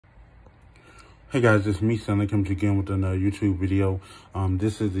Hey guys, it's me, Sonny, coming again with another YouTube video.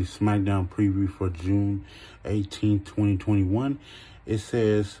 This is the SmackDown preview for June 18th, 2021. It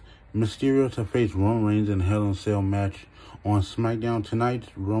says, Mysterio to face Roman Reigns in a Hell in a Cell match on SmackDown tonight.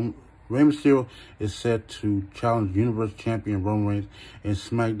 Rey Mysterio is set to challenge Universal Champion Roman Reigns in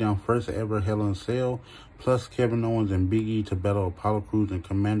SmackDown first ever Hell in a Cell, plus Kevin Owens and Big E to battle Apollo Crews and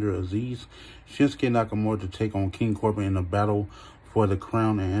Commander Aziz. Shinsuke Nakamura to take on King Corbin in a battle for the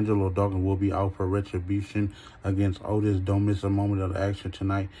crown, and Angelo Dawkins will be out for Retribution against Otis. Don't miss a moment of the action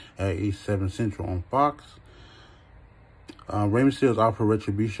tonight at 8/7 Central on Fox. Rey Mysterio is out for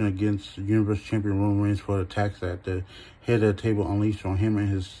Retribution against Universal Champion Roman Reigns for the attacks at the head of the table unleashed on him and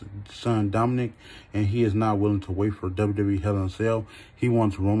his son Dominic, and he is not willing to wait for WWE Hell in a Cell. He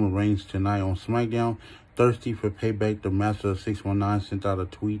wants Roman Reigns tonight on SmackDown. Thirsty for payback, the Master of 619 sent out a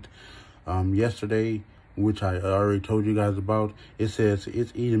tweet yesterday, which I already told you guys about. It says,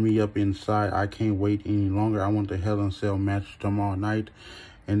 "It's eating me up inside. I can't wait any longer. I want the Hell in a Cell match tomorrow night."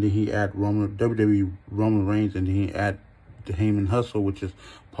 And then he add WWE Roman Reigns, and then he add the Heyman Hustle, which is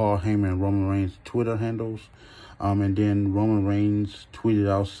Paul Heyman and Roman Reigns' Twitter handles. And then Roman Reigns tweeted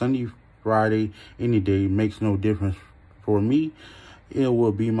out, "Sunday, Friday, any day makes no difference for me. It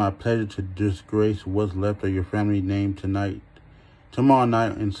will be my pleasure to disgrace what's left of your family name tomorrow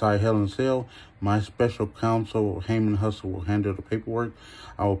night inside Hell in a Cell. My special counsel, Heyman Hustle, will handle the paperwork.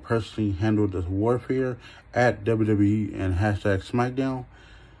 I will personally handle the warfare at WWE and #SmackDown."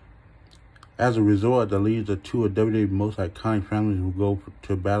 As a result, the leaders of two of WWE's most iconic families will go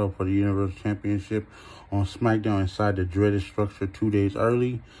to battle for the Universal Championship on SmackDown inside the dreaded structure 2 days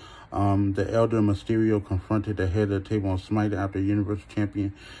early. The elder Mysterio confronted the head of the table on SmackDown after Universal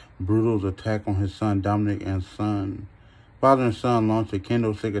Champion Brutal's attack on his son Dominic, and father and son launched a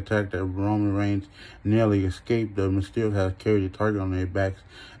candlestick attack that Roman Reigns nearly escaped. The Mysterio has carried a target on their backs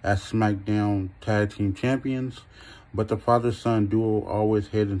as SmackDown Tag Team Champions, but the father-son duo always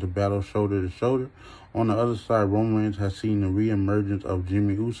head into battle shoulder to shoulder. On the other side, Roman Reigns has seen the re-emergence of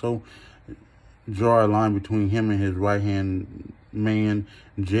Jimmy Uso, draw a line between him and his right-hand man,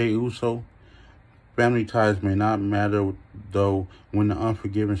 Jey Uso. Family ties may not matter, though, when the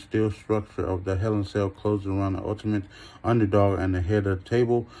unforgiving steel structure of the Hell in a Cell closes around the ultimate underdog and the head of the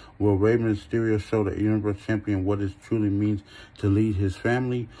table. Will Rey Mysterio show the Universal Champion what it truly means to lead his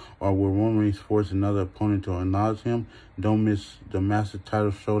family, or will Roman Reigns force another opponent to acknowledge him? Don't miss the Massive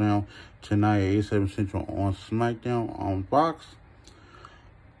Title Showdown tonight at 8/7 Central on SmackDown on Fox.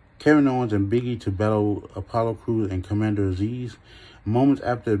 Kevin Owens and Big E to battle Apollo Crews and Commander Aziz. Moments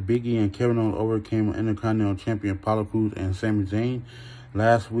after Big E and Kevin Owens overcame Intercontinental Champion Apollo Crews and Sami Zayn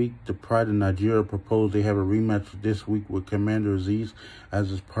last week, the Pride of Nigeria proposed they have a rematch this week with Commander Aziz as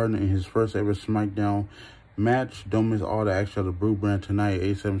his partner in his first ever SmackDown match. Don't miss all the action of the Brew brand tonight at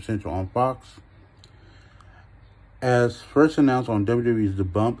 8/7 Central on Fox. As first announced on WWE's The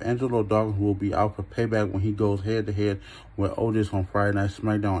Bump, Angelo Dawkins will be out for payback when he goes head-to-head with Otis on Friday Night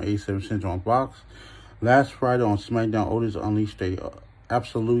SmackDown at 8/7 Central on Fox. Last Friday on SmackDown, Otis unleashed a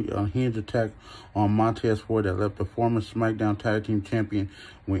absolute unhinged attack on Montez Ford that left the former SmackDown Tag Team Champion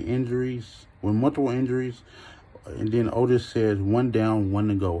with multiple injuries. And then Otis says, "One down, one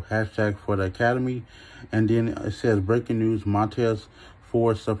to go. # for the Academy." And then it says, breaking news, Montez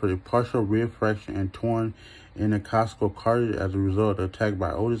Ford suffered a partial rib fracture and torn intercostal cartilage as a result of the attack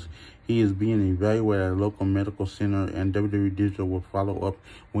by Otis. He is being evaluated at a local medical center, and WWE Digital will follow up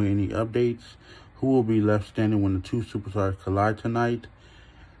with any updates. Who will be left standing when the two superstars collide tonight?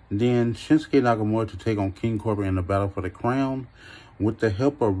 Then Shinsuke Nakamura to take on King Corbin in the battle for the crown. With the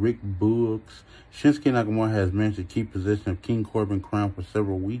help of Rick Boogs, Shinsuke Nakamura has managed to keep possession of King Corbin's crown for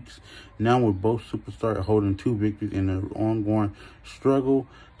several weeks. Now with both superstars holding 2 victories in an ongoing struggle,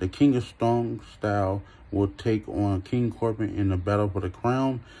 the King of Strong Style will take on King Corbin in the battle for the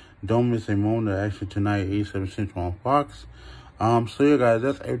crown. Don't miss a moment of action tonight at 8/7 Central on Fox. So yeah, guys,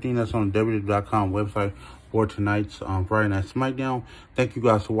 that's everything that's on the WWE.com website for tonight's Friday Night SmackDown. Thank you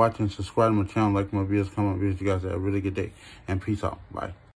guys for watching. Subscribe to my channel, like my videos, comment videos. You guys have a really good day, and peace out. Bye.